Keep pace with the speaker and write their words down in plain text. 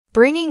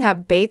Bringing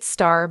up Bates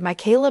star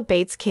Michaela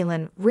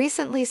Keilen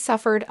recently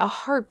suffered a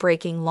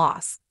heartbreaking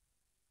loss.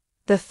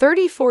 The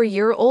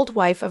 34-year-old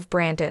wife of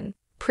Brandon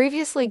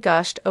previously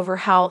gushed over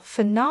how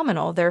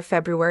phenomenal their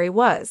February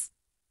was.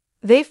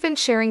 They've been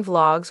sharing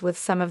vlogs with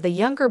some of the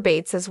younger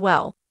Bates as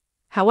well.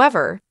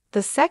 However,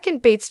 the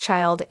second Bates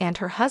child and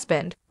her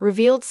husband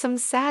revealed some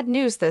sad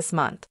news this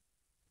month.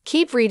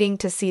 Keep reading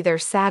to see their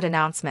sad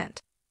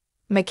announcement.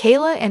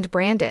 Michaela and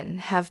Brandon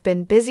have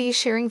been busy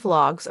sharing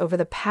vlogs over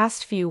the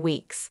past few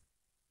weeks.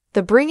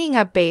 The Bringing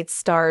Up Bates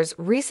stars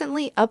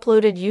recently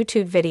uploaded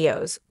YouTube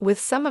videos with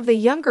some of the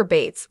younger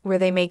Bates where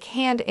they make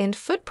hand and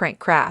footprint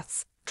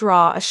crafts,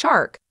 draw a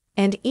shark,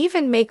 and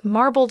even make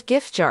marbled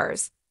gift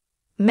jars.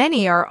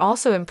 Many are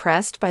also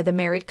impressed by the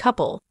married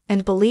couple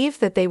and believe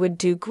that they would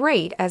do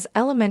great as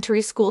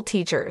elementary school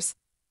teachers.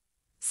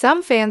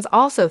 Some fans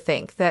also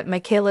think that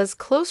Michaela's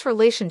close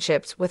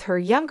relationships with her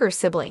younger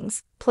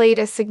siblings played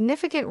a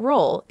significant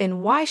role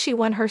in why she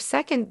won her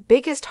second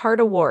biggest heart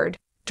award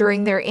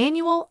during their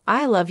annual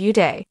I Love You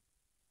Day.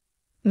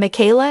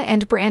 Michaela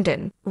and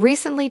Brandon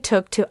recently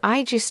took to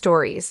IG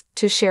stories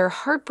to share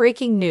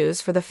heartbreaking news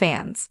for the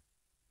fans.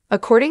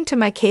 According to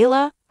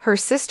Michaela, her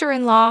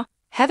sister-in-law,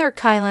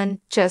 Keilen,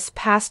 just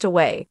passed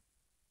away.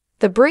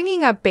 The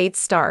Bringing Up Bates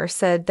star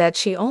said that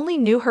she only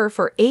knew her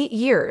for 8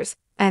 years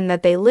and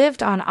that they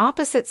lived on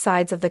opposite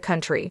sides of the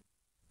country.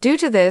 Due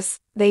to this,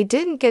 they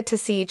didn't get to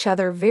see each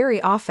other very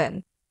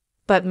often.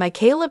 But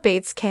Michaela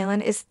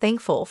Keilen is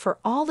thankful for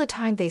all the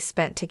time they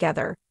spent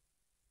together.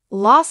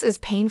 Loss is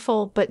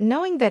painful, but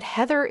knowing that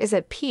Heather is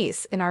at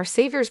peace in our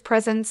Savior's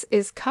presence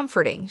is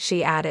comforting,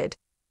 she added.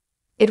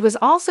 It was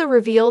also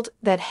revealed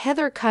that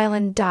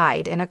Keilen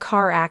died in a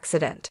car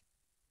accident.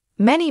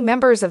 Many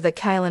members of the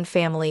Keilen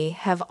family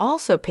have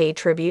also paid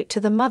tribute to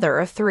the mother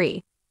of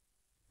 3.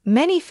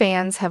 Many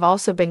fans have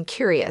also been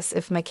curious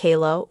if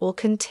Michaela will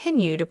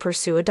continue to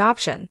pursue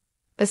adoption,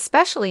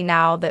 especially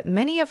now that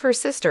many of her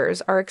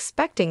sisters are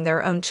expecting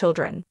their own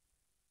children.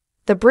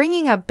 The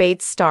Bringing Up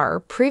Bates star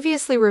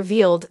previously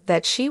revealed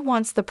that she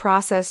wants the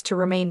process to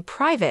remain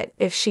private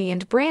if she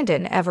and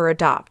Brandon ever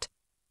adopt.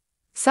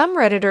 Some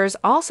Redditors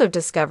also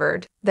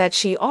discovered that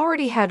she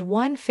already had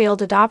one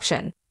failed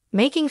adoption,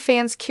 making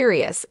fans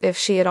curious if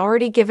she had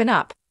already given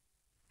up.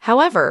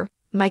 However,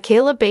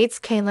 Michaela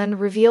Keilen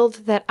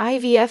revealed that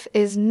IVF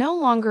is no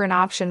longer an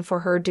option for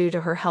her due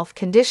to her health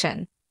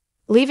condition,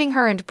 leaving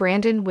her and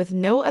Brandon with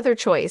no other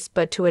choice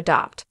but to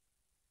adopt.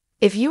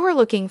 If you are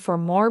looking for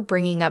more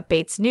Bringing Up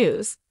Bates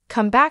news,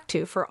 come back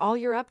to for all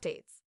your updates.